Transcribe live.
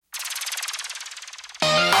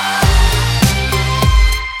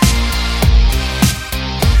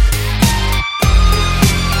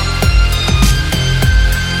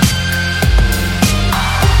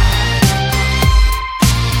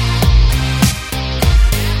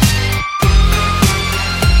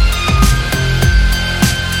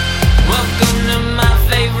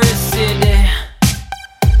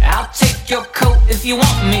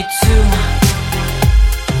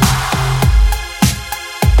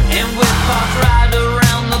And we're parked right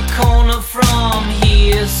around the corner from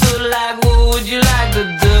here. So like, what would you like to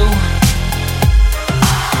do?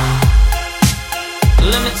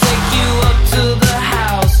 Let me take you up to the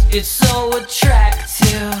house. It's so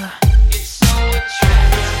attractive. It's so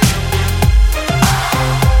attractive.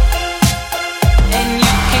 And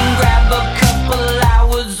you can grab a couple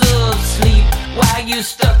hours of sleep while you're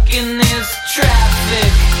stuck in this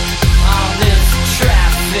traffic. All this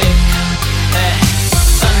traffic.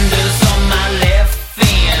 Thunder's on my left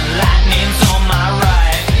and lightning's on my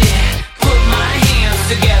right. Yeah. Put my hands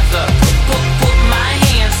together. Put my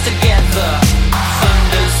hands together.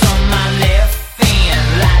 Thunder's on my left and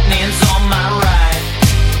lightning's on my right.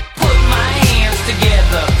 Put my hands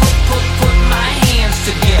together. Put my hands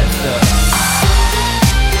together.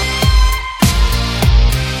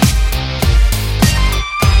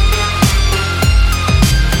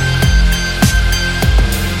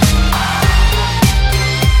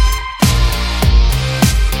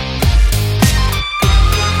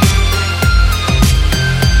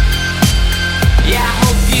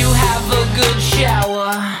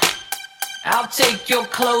 Shower. I'll take your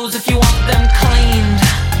clothes if you want them cleaned.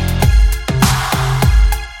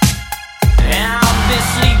 And I'll be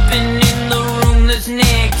sleeping in the room that's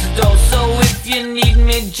next door. So if you need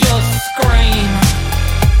me, just scream.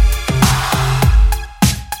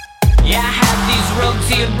 Yeah, I have these rugs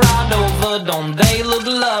here brought over. Don't they look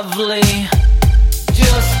lovely?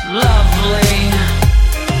 Just lovely.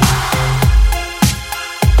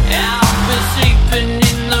 Yeah, I'll be sleeping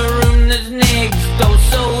in the room that's next door.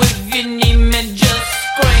 So if you need me, just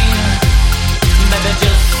scream. Baby,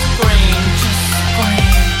 just scream, just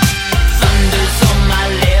scream. Thunder's on my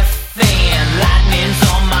left and lightning's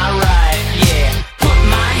on my right. Yeah, put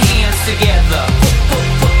my hands together.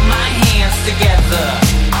 Put my hands together.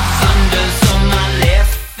 Thunder's on my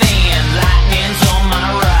left and lightning's on my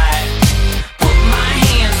right. Put my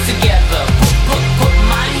hands together. Put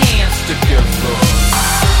my hands together.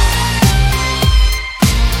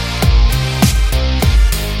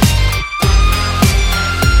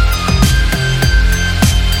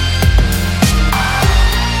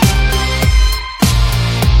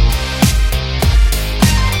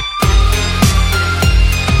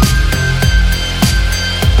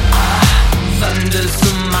 Thunder's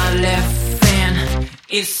on my left and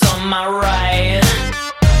it's on my right.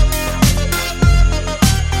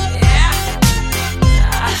 Yeah,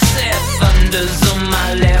 I said thunder's on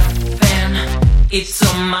my left and it's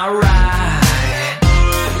on my right.